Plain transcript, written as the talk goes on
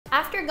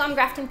After gum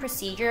grafting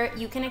procedure,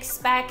 you can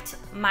expect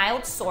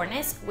mild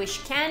soreness,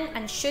 which can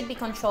and should be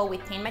controlled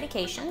with pain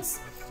medications.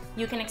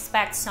 You can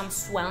expect some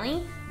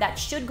swelling that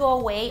should go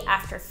away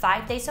after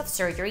 5 days of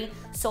surgery.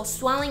 So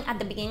swelling at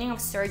the beginning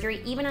of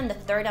surgery, even on the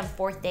 3rd and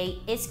 4th day,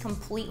 is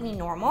completely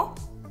normal.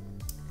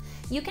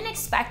 You can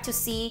expect to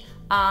see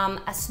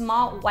a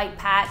small white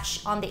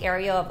patch on the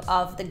area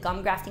of the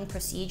gum grafting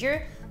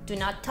procedure. Do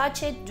not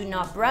touch it, do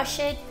not brush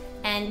it,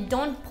 and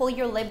don't pull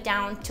your lip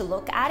down to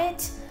look at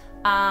it.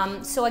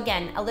 So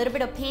again, a little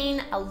bit of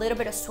pain, a little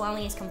bit of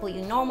swelling is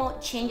completely normal.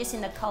 Changes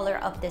in the color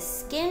of the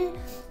skin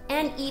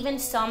and even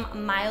some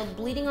mild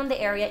bleeding on the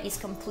area is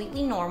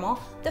completely normal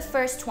the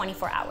first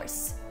 24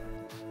 hours.